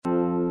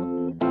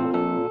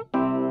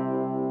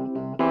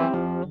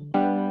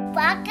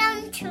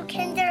to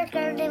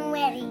Kindergarten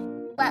Ready,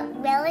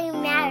 what really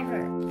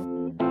matters.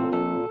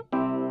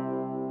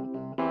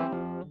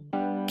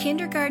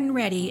 Kindergarten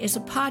Ready is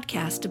a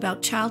podcast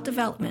about child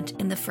development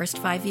in the first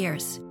 5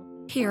 years.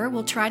 Here,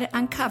 we'll try to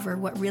uncover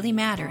what really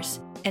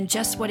matters and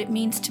just what it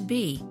means to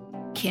be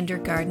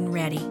kindergarten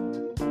ready.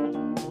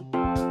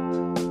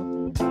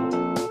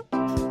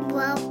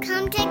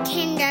 Welcome to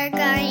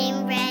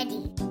Kindergarten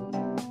Ready.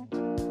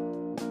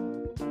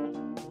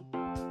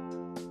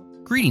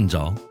 Greetings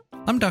all.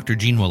 I'm Dr.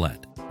 Jean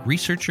Ouellette,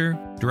 researcher,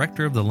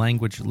 director of the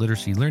Language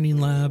Literacy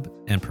Learning Lab,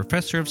 and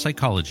professor of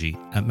psychology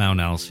at Mount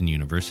Allison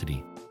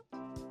University.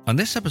 On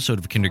this episode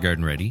of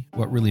Kindergarten Ready,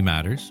 What Really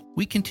Matters,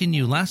 we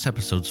continue last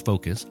episode's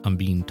focus on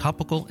being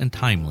topical and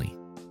timely,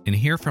 and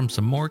hear from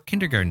some more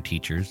kindergarten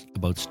teachers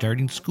about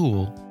starting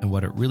school and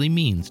what it really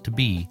means to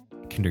be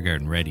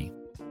kindergarten ready.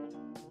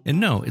 And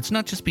no, it's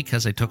not just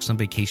because I took some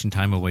vacation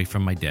time away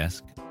from my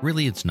desk.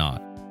 Really, it's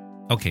not.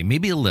 Okay,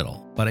 maybe a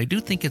little, but I do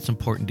think it's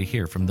important to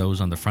hear from those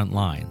on the front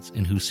lines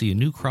and who see a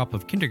new crop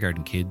of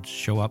kindergarten kids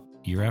show up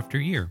year after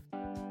year.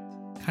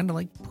 Kind of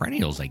like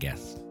perennials, I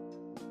guess.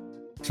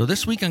 So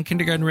this week on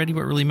Kindergarten Ready,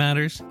 What Really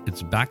Matters,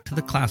 it's back to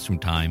the classroom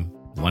time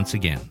once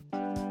again.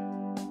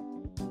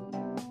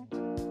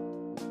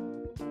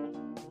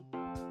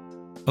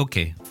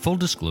 Okay, full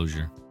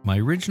disclosure, my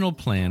original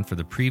plan for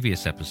the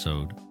previous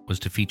episode was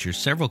to feature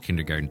several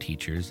kindergarten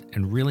teachers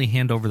and really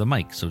hand over the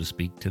mic, so to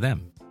speak, to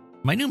them.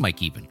 My new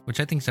mic even, which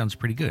I think sounds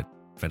pretty good,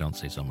 if I don't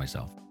say so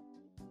myself.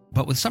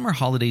 But with summer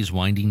holidays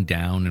winding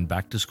down and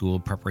back to school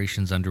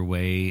preparations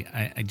underway,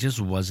 I just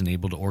wasn't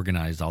able to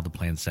organize all the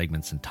planned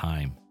segments in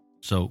time.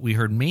 So we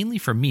heard mainly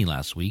from me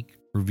last week,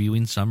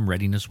 reviewing some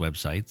readiness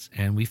websites,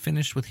 and we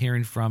finished with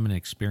hearing from an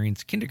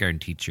experienced kindergarten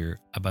teacher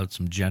about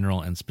some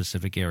general and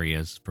specific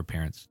areas for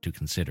parents to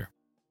consider.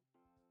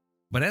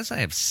 But as I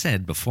have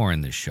said before in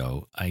this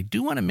show, I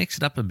do want to mix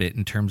it up a bit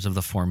in terms of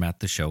the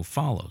format the show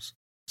follows.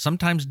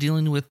 Sometimes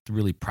dealing with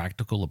really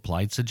practical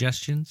applied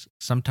suggestions,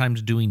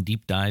 sometimes doing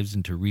deep dives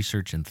into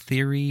research and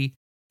theory,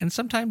 and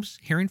sometimes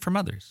hearing from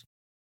others.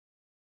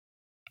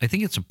 I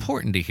think it's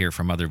important to hear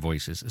from other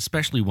voices,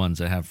 especially ones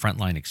that have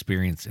frontline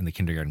experience in the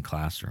kindergarten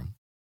classroom.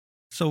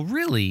 So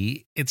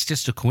really, it's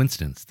just a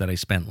coincidence that I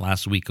spent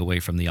last week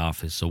away from the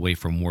office, away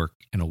from work,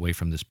 and away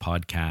from this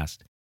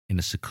podcast in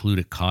a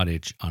secluded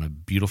cottage on a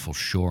beautiful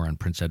shore on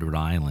Prince Edward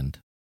Island.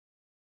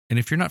 And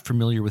if you're not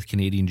familiar with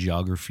Canadian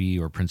geography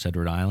or Prince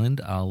Edward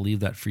Island, I'll leave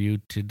that for you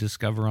to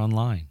discover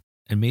online.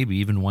 And maybe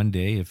even one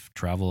day, if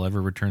travel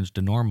ever returns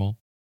to normal,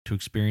 to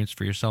experience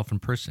for yourself in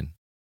person.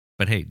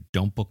 But hey,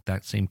 don't book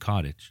that same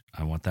cottage.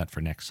 I want that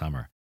for next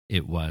summer.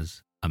 It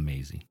was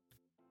amazing.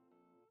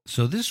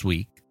 So this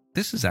week,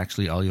 this is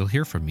actually all you'll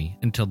hear from me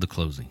until the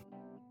closing.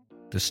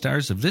 The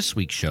stars of this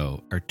week's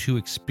show are two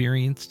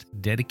experienced,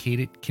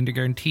 dedicated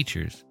kindergarten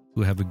teachers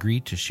who have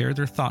agreed to share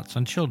their thoughts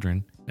on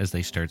children as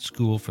they start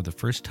school for the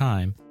first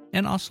time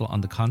and also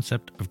on the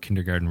concept of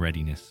kindergarten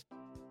readiness.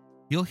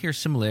 You'll hear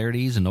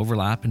similarities and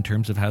overlap in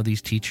terms of how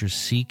these teachers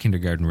see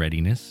kindergarten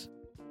readiness,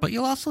 but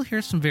you'll also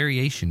hear some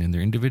variation in their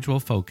individual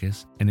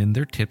focus and in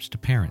their tips to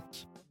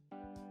parents.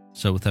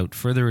 So without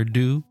further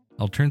ado,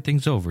 I'll turn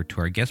things over to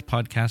our guest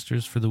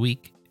podcasters for the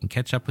week and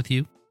catch up with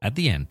you at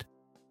the end.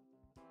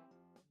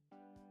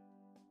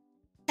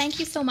 Thank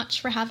you so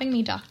much for having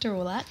me, Dr.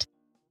 Ouellette.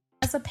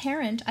 As a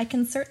parent, I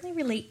can certainly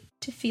relate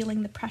to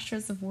feeling the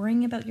pressures of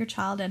worrying about your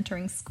child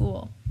entering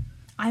school.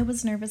 I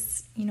was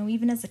nervous,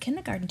 even as a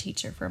kindergarten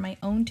teacher for my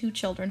own 2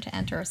 children to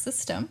enter our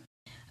system.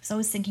 I was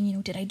always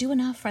thinking, did I do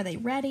enough? Are they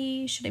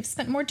ready? Should I have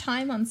spent more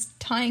time on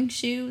tying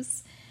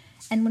shoes?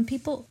 And when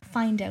people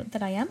find out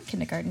that I am a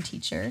kindergarten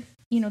teacher,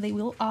 they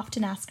will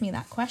often ask me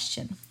that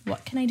question.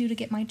 What can I do to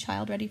get my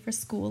child ready for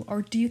school?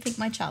 Or do you think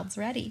my child's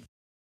ready?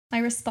 My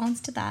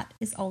response to that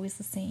is always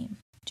the same.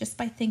 Just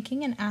by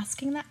thinking and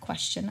asking that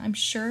question, I'm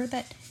sure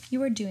that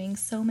you are doing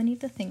so many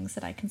of the things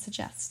that I can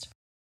suggest.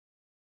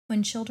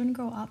 When children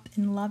grow up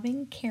in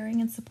loving,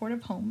 caring, and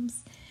supportive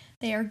homes,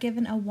 they are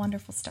given a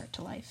wonderful start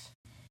to life.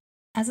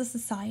 As a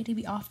society,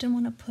 we often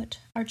want to put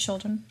our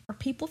children, or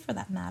people for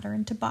that matter,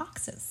 into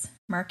boxes,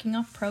 marking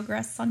off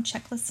progress on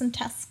checklists and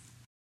tests.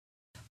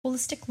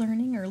 Holistic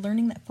learning, or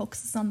learning that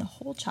focuses on the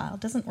whole child,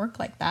 doesn't work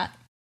like that.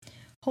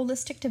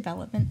 Holistic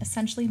development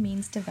essentially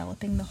means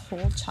developing the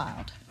whole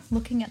child,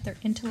 looking at their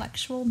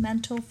intellectual,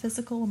 mental,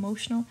 physical,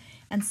 emotional,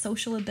 and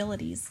social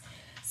abilities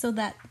so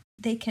that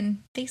they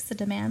can face the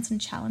demands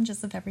and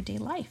challenges of everyday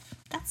life.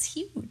 That's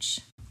huge.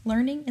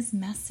 Learning is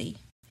messy.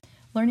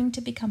 Learning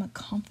to become a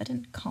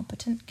confident,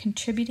 competent,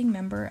 contributing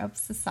member of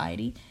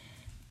society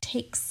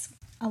takes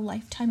a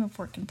lifetime of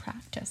work and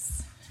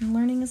practice. And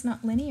learning is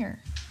not linear.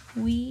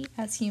 We,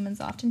 as humans,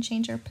 often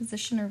change our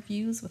position or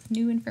views with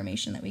new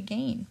information that we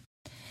gain.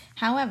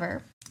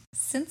 However,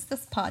 since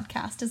this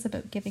podcast is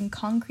about giving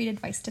concrete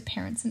advice to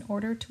parents in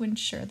order to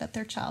ensure that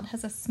their child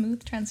has a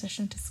smooth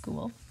transition to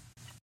school,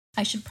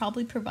 I should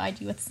probably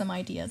provide you with some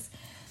ideas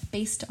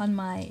based on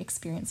my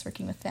experience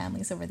working with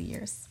families over the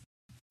years.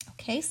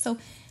 Okay, so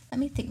let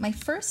me think. My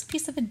first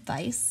piece of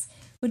advice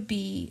would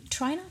be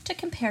try not to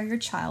compare your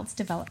child's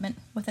development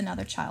with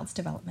another child's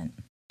development.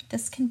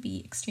 This can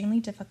be extremely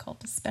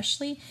difficult,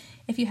 especially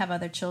if you have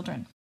other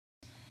children.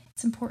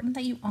 It's important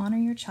that you honor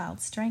your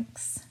child's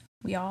strengths.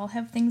 We all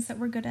have things that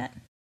we're good at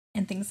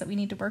and things that we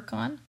need to work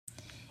on.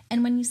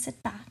 And when you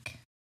sit back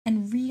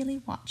and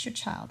really watch your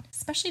child,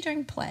 especially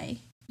during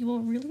play, you will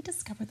really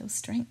discover those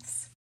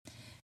strengths.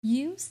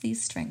 Use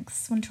these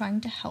strengths when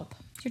trying to help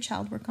your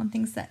child work on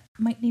things that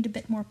might need a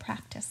bit more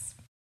practice.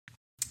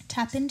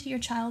 Tap into your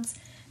child's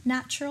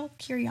natural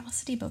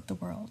curiosity about the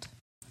world.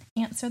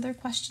 Answer their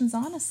questions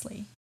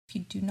honestly. If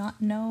you do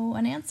not know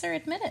an answer,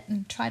 admit it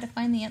and try to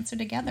find the answer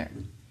together.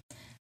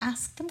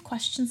 Ask them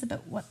questions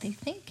about what they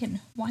think and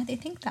why they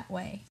think that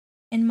way.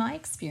 In my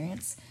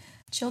experience,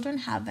 children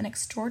have an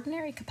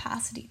extraordinary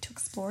capacity to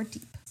explore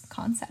deep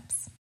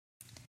concepts.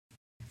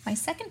 My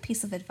second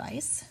piece of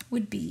advice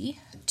would be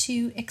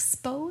to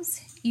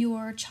expose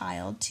your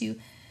child to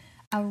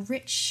a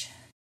rich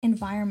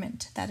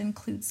environment that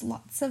includes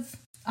lots of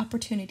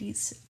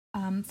opportunities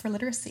for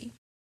literacy.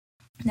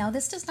 Now,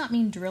 this does not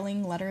mean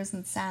drilling letters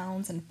and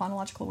sounds and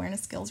phonological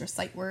awareness skills or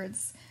sight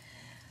words.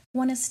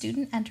 When a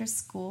student enters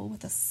school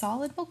with a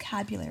solid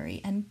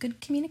vocabulary and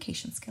good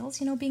communication skills,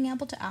 being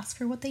able to ask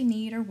for what they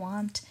need or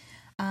want,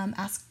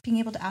 being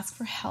able to ask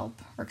for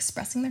help or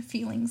expressing their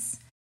feelings,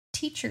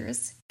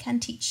 teachers can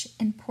teach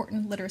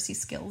important literacy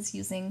skills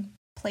using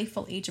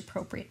playful,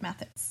 age-appropriate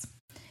methods.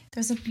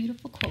 There's a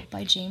beautiful quote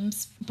by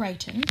James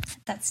Brighton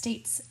that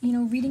states,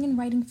 reading and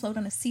writing float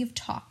on a sea of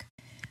talk.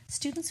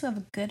 Students who have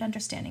a good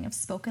understanding of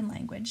spoken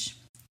language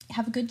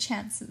have good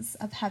chances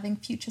of having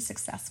future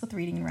success with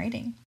reading and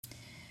writing.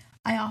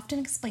 I often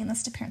explain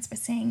this to parents by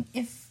saying,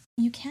 if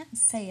you can't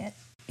say it,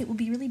 it will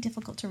be really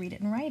difficult to read it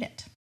and write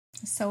it.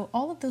 So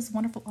all of those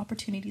wonderful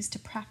opportunities to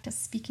practice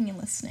speaking and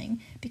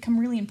listening become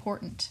really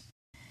important.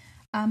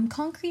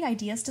 Concrete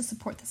ideas to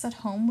support this at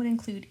home would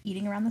include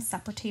eating around the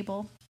supper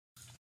table,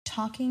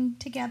 talking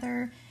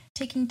together,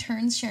 taking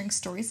turns sharing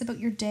stories about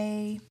your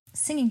day,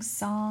 singing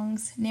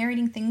songs,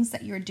 narrating things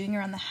that you're doing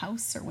around the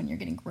house or when you're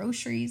getting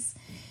groceries,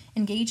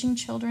 engaging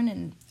children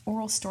in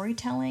oral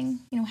storytelling,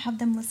 have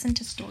them listen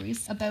to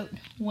stories about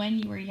when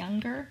you were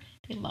younger.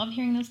 They love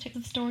hearing those types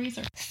of stories,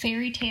 or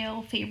fairy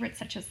tale favorites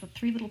such as the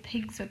Three Little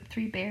Pigs or the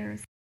Three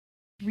Bears.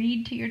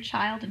 Read to your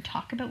child and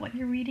talk about what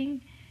you're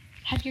reading.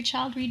 Have your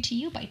child read to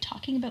you by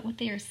talking about what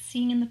they are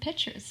seeing in the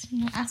pictures.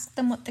 Ask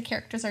them what the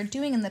characters are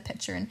doing in the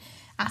picture and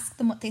ask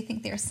them what they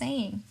think they're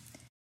saying.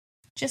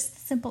 Just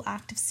the simple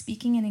act of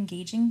speaking and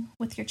engaging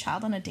with your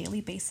child on a daily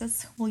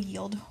basis will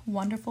yield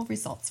wonderful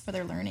results for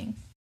their learning.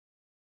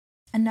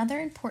 Another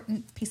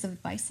important piece of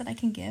advice that I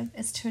can give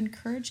is to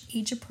encourage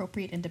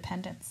age-appropriate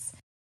independence.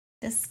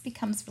 This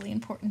becomes really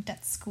important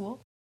at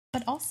school,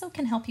 but also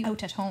can help you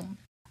out at home.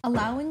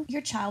 Allowing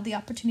your child the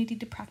opportunity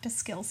to practice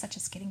skills such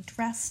as getting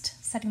dressed,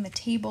 setting the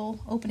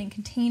table, opening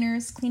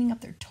containers, cleaning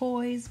up their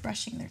toys,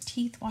 brushing their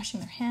teeth, washing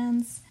their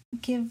hands,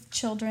 give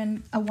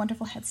children a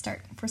wonderful head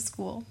start for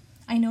school.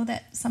 I know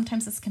that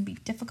sometimes this can be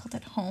difficult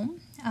at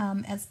home.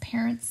 As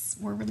parents,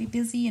 we're really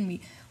busy and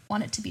we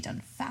want it to be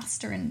done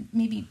faster and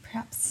maybe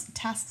perhaps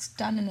tasks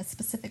done in a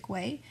specific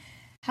way.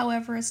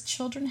 However, as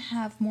children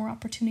have more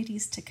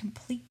opportunities to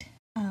complete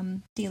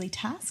daily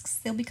tasks,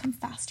 they'll become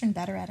faster and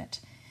better at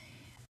it.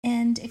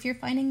 And if you're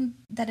finding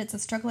that it's a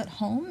struggle at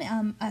home,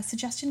 a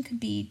suggestion could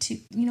be to,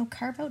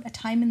 carve out a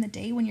time in the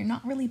day when you're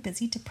not really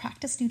busy to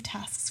practice new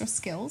tasks or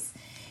skills.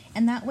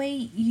 And that way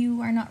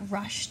you are not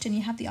rushed and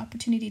you have the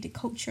opportunity to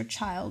coach your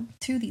child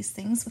through these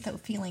things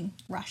without feeling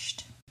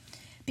rushed.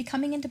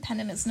 Becoming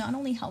independent is not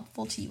only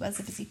helpful to you as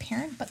a busy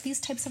parent, but these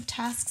types of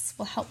tasks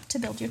will help to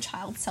build your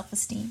child's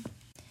self-esteem.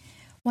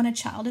 When a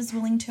child is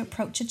willing to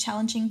approach a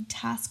challenging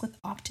task with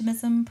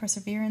optimism,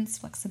 perseverance,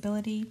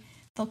 flexibility,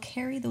 they'll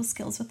carry those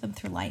skills with them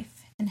through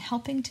life. And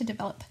helping to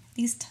develop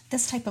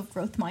this type of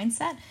growth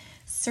mindset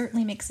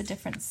certainly makes a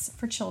difference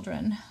for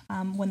children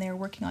when they're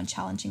working on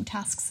challenging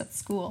tasks at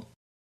school.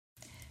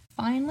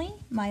 Finally,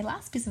 my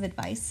last piece of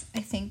advice, I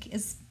think,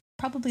 is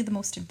probably the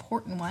most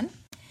important one.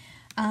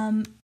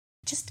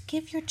 Just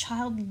give your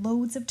child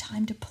loads of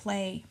time to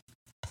play.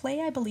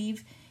 Play, I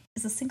believe,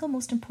 is the single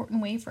most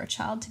important way for a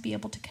child to be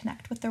able to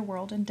connect with their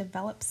world and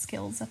develop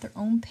skills at their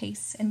own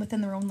pace and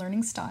within their own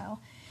learning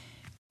style.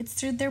 It's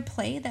through their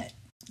play that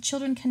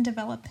children can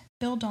develop,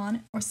 build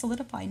on, or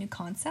solidify new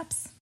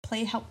concepts.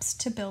 Play helps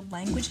to build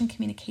language and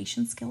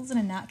communication skills in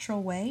a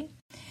natural way.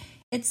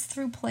 It's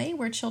through play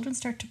where children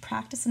start to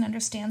practice and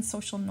understand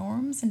social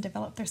norms and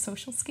develop their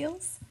social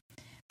skills.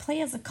 Play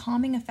has a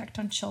calming effect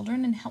on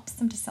children and helps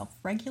them to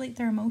self-regulate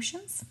their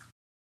emotions.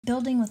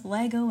 Building with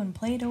Lego and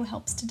Play-Doh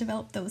helps to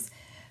develop those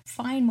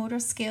fine motor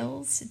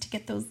skills to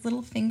get those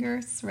little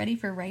fingers ready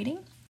for writing.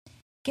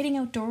 Getting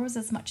outdoors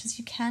as much as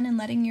you can and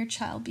letting your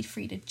child be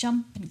free to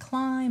jump and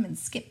climb and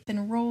skip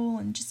and roll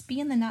and just be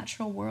in the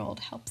natural world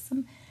helps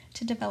them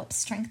to develop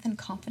strength and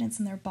confidence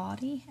in their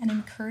body and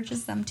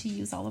encourages them to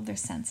use all of their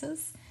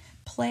senses.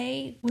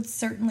 Play would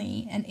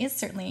certainly and is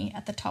certainly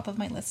at the top of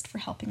my list for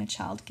helping a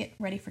child get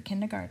ready for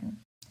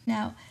kindergarten.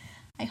 Now,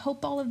 I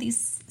hope all of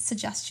these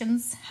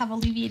suggestions have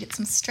alleviated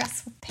some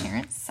stress with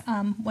parents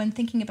when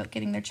thinking about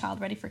getting their child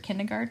ready for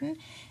kindergarten.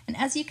 And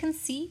as you can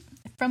see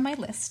from my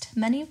list,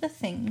 many of the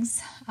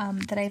things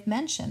that I've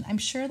mentioned, I'm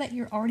sure that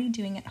you're already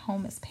doing at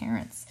home as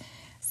parents.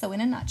 So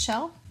in a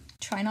nutshell,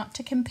 try not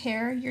to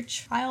compare your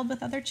child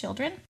with other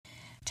children.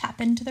 Tap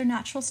into their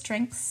natural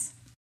strengths.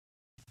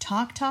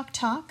 Talk, talk,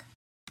 talk.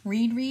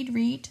 Read, read,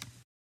 read.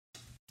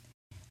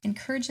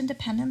 Encourage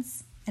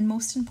independence. And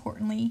most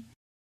importantly,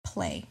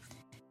 play.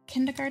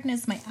 Kindergarten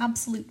is my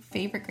absolute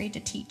favorite grade to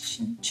teach,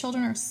 and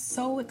children are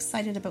so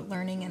excited about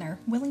learning and are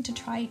willing to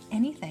try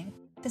anything.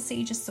 This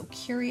age is so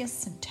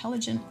curious,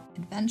 intelligent,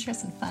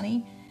 adventurous, and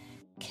funny.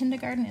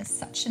 Kindergarten is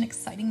such an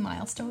exciting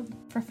milestone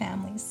for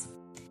families.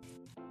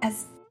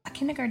 As a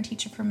kindergarten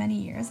teacher for many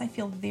years, I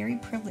feel very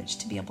privileged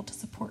to be able to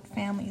support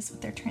families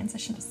with their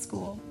transition to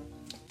school.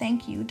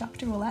 Thank you,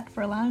 Dr. Ouellette,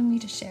 for allowing me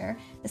to share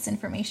this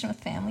information with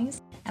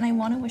families, and I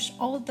want to wish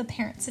all of the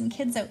parents and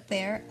kids out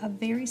there a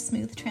very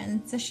smooth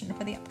transition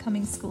for the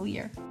upcoming school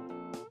year.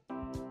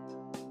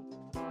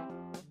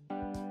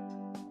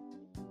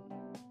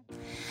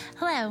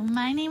 Hello,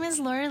 my name is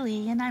Laura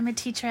Lee, and I'm a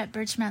teacher at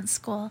Birchmount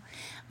School.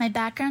 My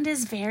background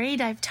is varied.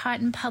 I've taught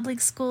in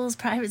public schools,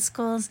 private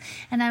schools,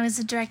 and I was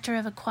the director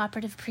of a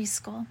cooperative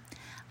preschool.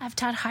 I've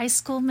taught high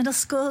school, middle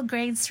school,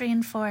 grades 3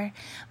 and 4,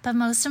 but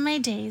most of my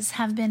days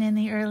have been in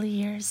the early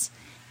years,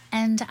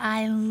 and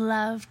I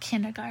love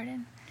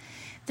kindergarten.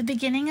 The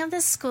beginning of the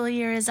school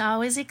year is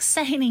always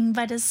exciting,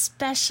 but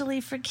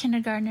especially for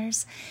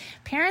kindergartners.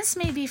 Parents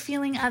may be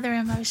feeling other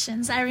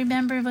emotions. I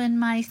remember when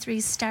my 3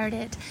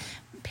 started.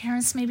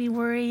 Parents may be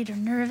worried or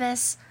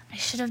nervous. I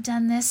should have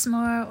done this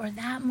more or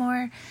that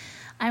more.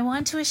 I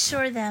want to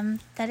assure them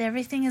that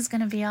everything is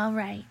going to be all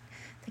right.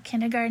 The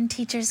kindergarten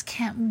teachers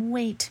can't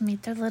wait to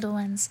meet their little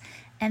ones,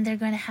 and they're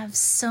going to have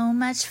so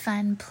much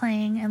fun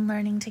playing and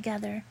learning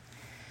together.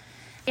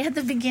 At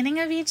the beginning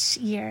of each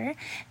year,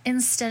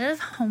 instead of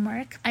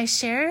homework, I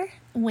share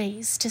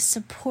ways to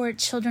support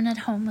children at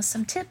home with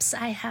some tips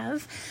I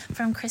have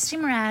from Christy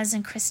Mraz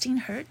and Christine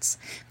Hertz,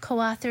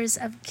 co-authors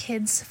of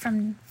Kids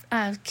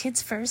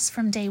First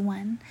from Day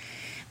One.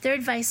 Their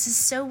advice is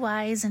so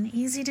wise and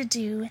easy to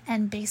do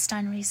and based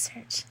on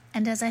research.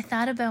 And as I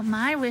thought about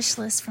my wish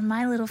list for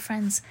my little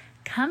friends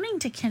coming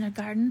to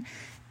kindergarten,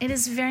 it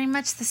is very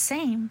much the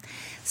same.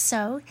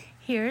 So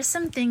here are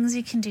some things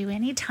you can do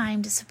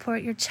anytime to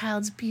support your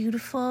child's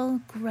beautiful,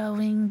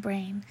 growing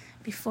brain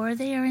before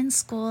they are in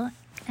school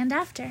and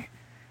after.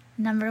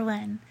 Number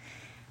 1,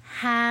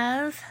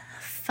 have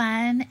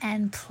fun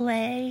and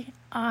play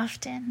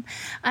often.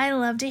 I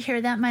love to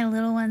hear that my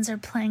little ones are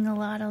playing a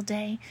lot all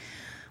day.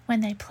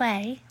 When they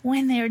play,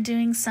 when they are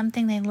doing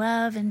something they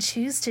love and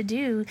choose to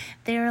do,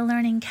 they are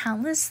learning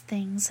countless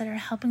things that are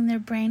helping their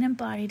brain and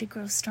body to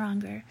grow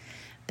stronger.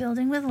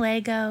 Building with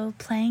Lego,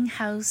 playing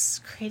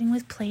house, creating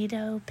with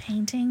Play-Doh,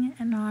 painting,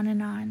 and on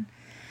and on.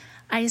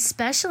 I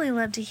especially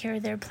love to hear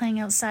they're playing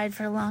outside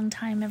for a long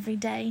time every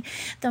day.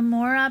 The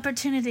more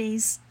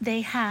opportunities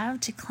they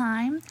have to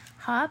climb,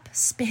 hop,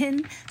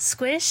 spin,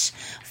 squish,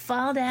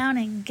 fall down,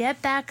 and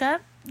get back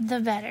up, the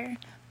better.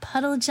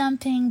 Puddle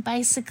jumping,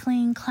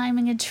 bicycling,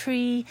 climbing a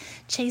tree,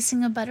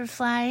 chasing a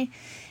butterfly.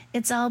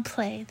 It's all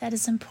play that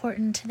is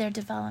important to their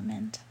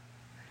development.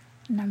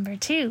 Number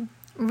 2,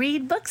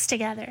 read books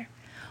together.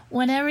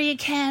 Whenever you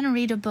can,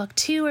 read a book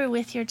to or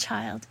with your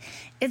child.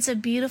 It's a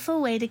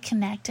beautiful way to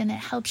connect, and it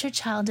helps your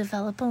child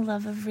develop a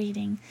love of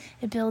reading.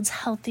 It builds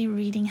healthy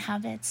reading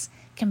habits.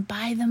 You can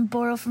buy them,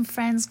 borrow from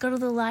friends, go to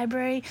the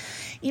library.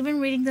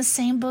 Even reading the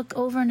same book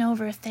over and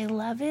over, if they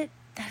love it,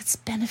 that's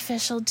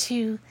beneficial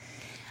too.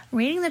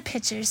 Reading the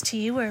pictures to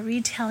you or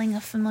retelling a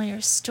familiar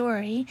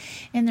story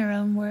in their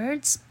own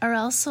words are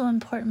also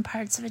important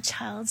parts of a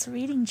child's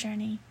reading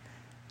journey.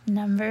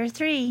 Number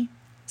 3,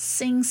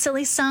 sing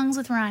silly songs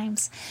with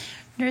rhymes.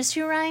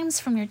 Nursery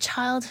rhymes from your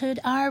childhood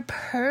are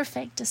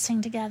perfect to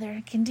sing together.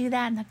 You can do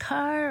that in the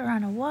car or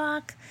on a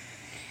walk.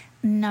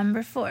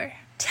 Number 4,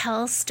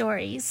 tell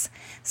stories.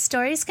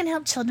 Stories can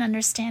help children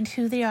understand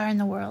who they are in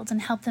the world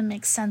and help them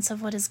make sense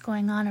of what is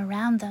going on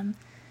around them.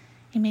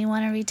 You may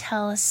want to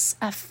retell a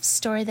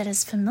story that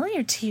is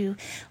familiar to you,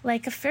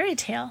 like a fairy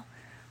tale.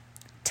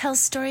 Tell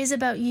stories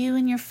about you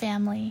and your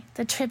family,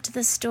 the trip to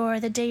the store,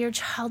 the day your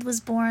child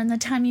was born, the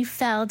time you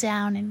fell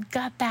down and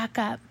got back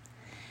up.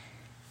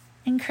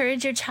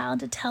 Encourage your child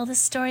to tell the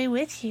story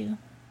with you.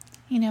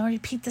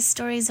 Repeat the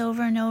stories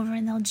over and over,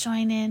 and they'll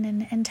join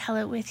in and tell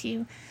it with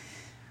you.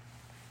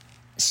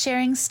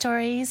 Sharing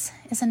stories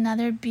is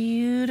another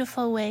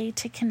beautiful way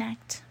to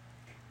connect.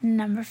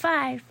 Number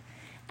 5,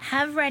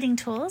 have writing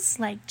tools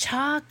like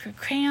chalk or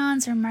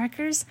crayons or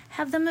markers.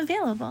 Have them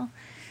available.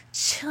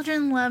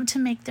 Children love to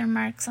make their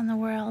marks on the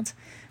world.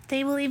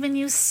 They will even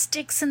use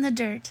sticks in the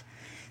dirt.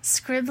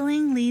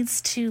 Scribbling leads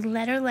to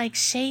letter-like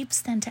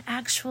shapes, then to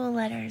actual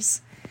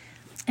letters.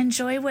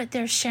 Enjoy what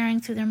they're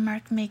sharing through their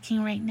mark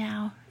making right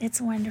now.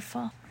 It's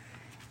wonderful.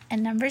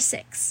 And number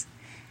 6,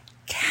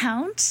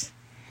 count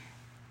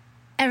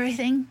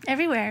Everything,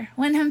 everywhere.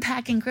 When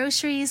unpacking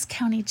groceries,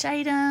 count each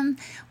item.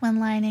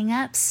 When lining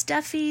up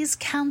stuffies,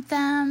 count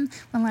them.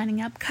 When lining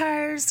up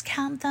cars,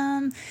 count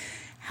them.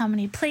 How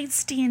many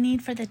plates do you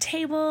need for the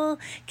table?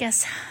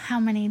 Guess how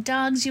many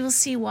dogs you will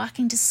see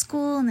walking to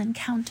school and then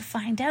count to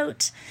find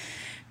out.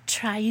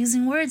 Try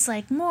using words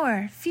like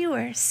more,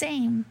 fewer,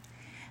 same.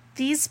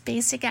 These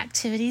basic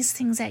activities,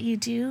 things that you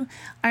do,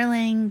 are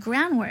laying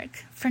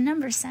groundwork for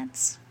number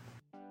sense.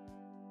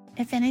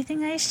 If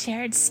anything I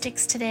shared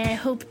sticks today, I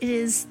hope it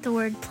is the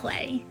word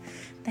play.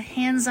 The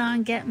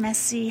hands-on, get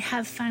messy,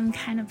 have fun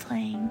kind of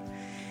playing.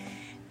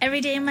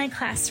 Every day in my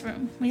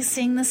classroom, we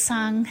sing the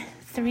song,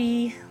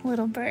 3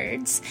 Little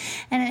Birds,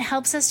 and it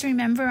helps us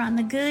remember on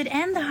the good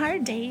and the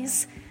hard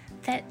days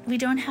that we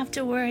don't have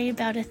to worry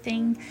about a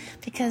thing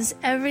because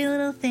every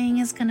little thing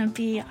is going to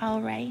be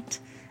all right.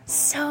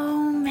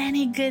 So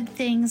many good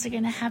things are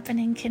going to happen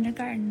in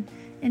kindergarten.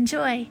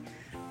 Enjoy.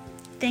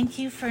 Thank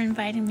you for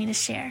inviting me to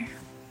share.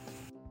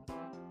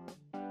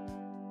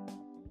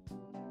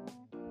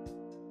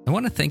 I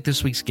want to thank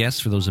this week's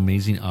guests for those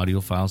amazing audio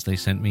files they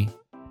sent me.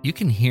 You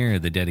can hear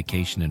the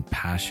dedication and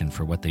passion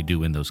for what they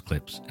do in those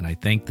clips, and I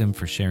thank them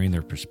for sharing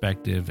their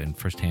perspective and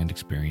firsthand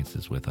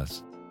experiences with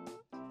us.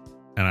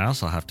 And I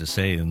also have to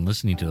say, in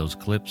listening to those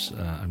clips,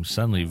 I'm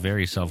suddenly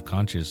very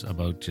self-conscious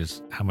about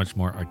just how much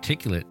more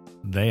articulate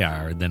they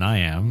are than I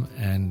am,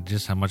 and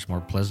just how much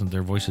more pleasant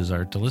their voices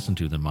are to listen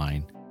to than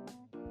mine.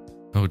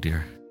 Oh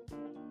dear.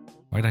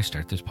 Why did I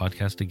start this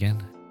podcast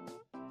again?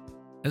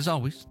 As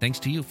always, thanks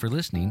to you for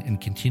listening and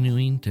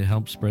continuing to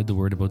help spread the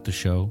word about the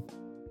show.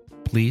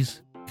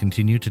 Please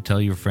continue to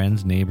tell your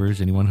friends, neighbors,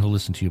 anyone who'll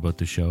listen to you about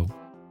the show.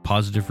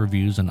 Positive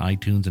reviews on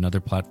iTunes and other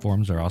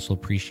platforms are also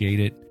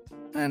appreciated.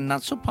 And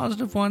not so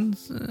positive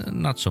ones,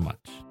 not so much.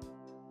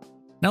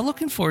 Now,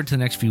 looking forward to the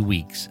next few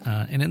weeks,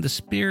 and in the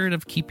spirit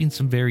of keeping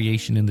some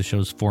variation in the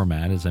show's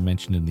format, as I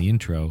mentioned in the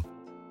intro,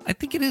 I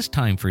think it is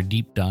time for a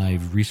deep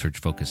dive research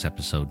focus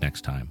episode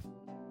next time.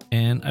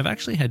 And I've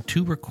actually had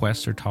 2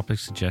 requests or topic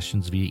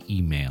suggestions via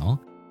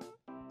email.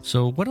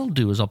 So what I'll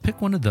do is I'll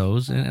pick one of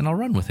those and I'll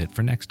run with it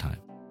for next time.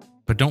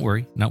 But don't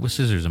worry, not with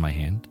scissors in my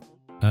hand.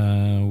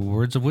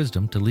 Words of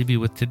wisdom to leave you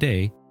with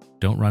today: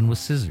 don't run with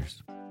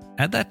scissors.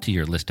 Add that to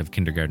your list of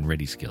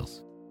kindergarten-ready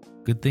skills.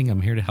 Good thing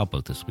I'm here to help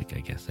out this week,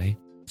 I guess, eh?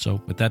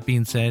 So with that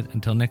being said,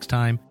 until next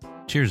time,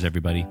 cheers,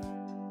 everybody.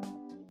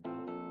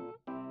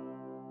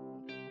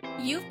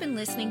 You've been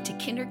listening to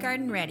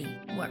Kindergarten Ready,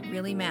 What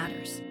Really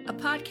Matters, a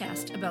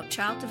podcast about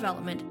child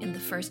development in the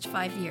first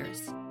 5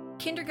 years.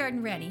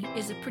 Kindergarten Ready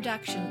is a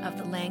production of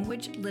the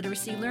Language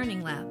Literacy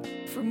Learning Lab.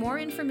 For more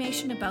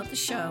information about the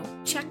show,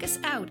 check us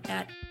out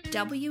at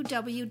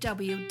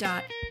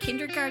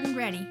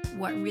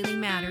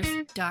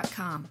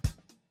www.kindergartenreadywhatreallymatters.com.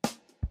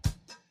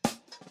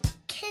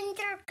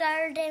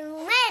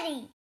 Kindergarten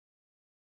ready.